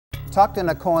Tucked in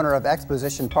a corner of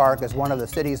Exposition Park is one of the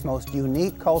city's most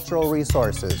unique cultural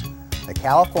resources, the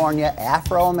California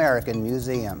Afro-American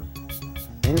Museum.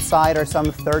 Inside are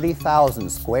some 30,000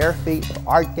 square feet of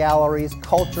art galleries,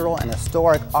 cultural and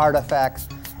historic artifacts,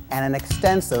 and an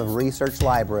extensive research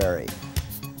library.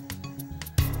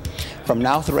 From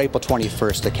now through April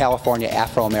 21st, the California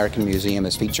Afro-American Museum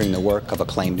is featuring the work of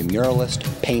acclaimed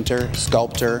muralist, painter,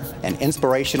 sculptor, and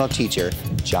inspirational teacher,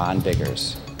 John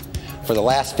Biggers. For the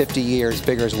last 50 years,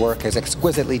 Biggers' work has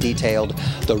exquisitely detailed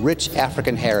the rich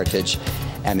African heritage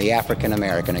and the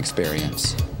African-American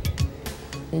experience.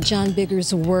 John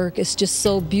Biggers' work is just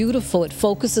so beautiful. It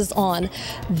focuses on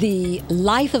the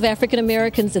life of African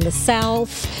Americans in the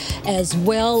South, as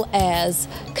well as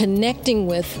connecting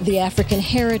with the African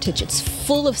heritage. It's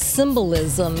full of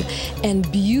symbolism and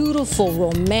beautiful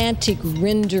romantic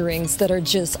renderings that are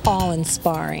just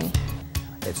awe-inspiring.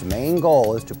 Its main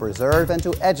goal is to preserve and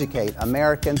to educate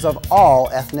Americans of all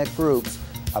ethnic groups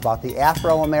about the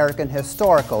Afro-American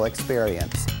historical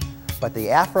experience. But the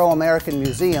Afro-American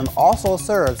Museum also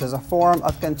serves as a form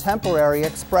of contemporary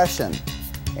expression,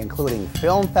 including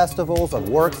film festivals of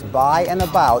works by and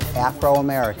about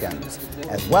Afro-Americans,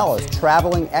 as well as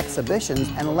traveling exhibitions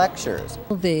and lectures.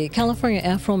 The California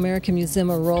Afro-American Museum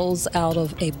arose out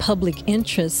of a public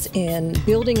interest in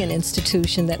building an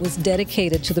institution that was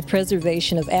dedicated to the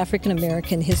preservation of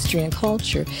African-American history and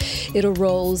culture. It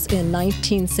arose in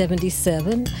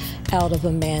 1977 out of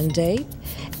a mandate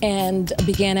and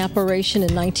began operation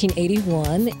in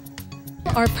 1981.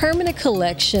 Our permanent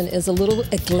collection is a little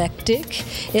eclectic.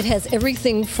 It has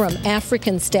everything from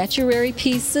African statuary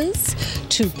pieces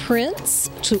to prints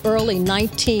to early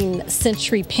 19th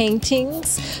century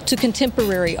paintings to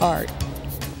contemporary art.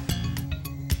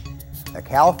 The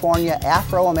California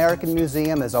Afro-American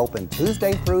Museum is open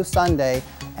Tuesday through Sunday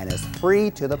and is free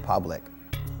to the public.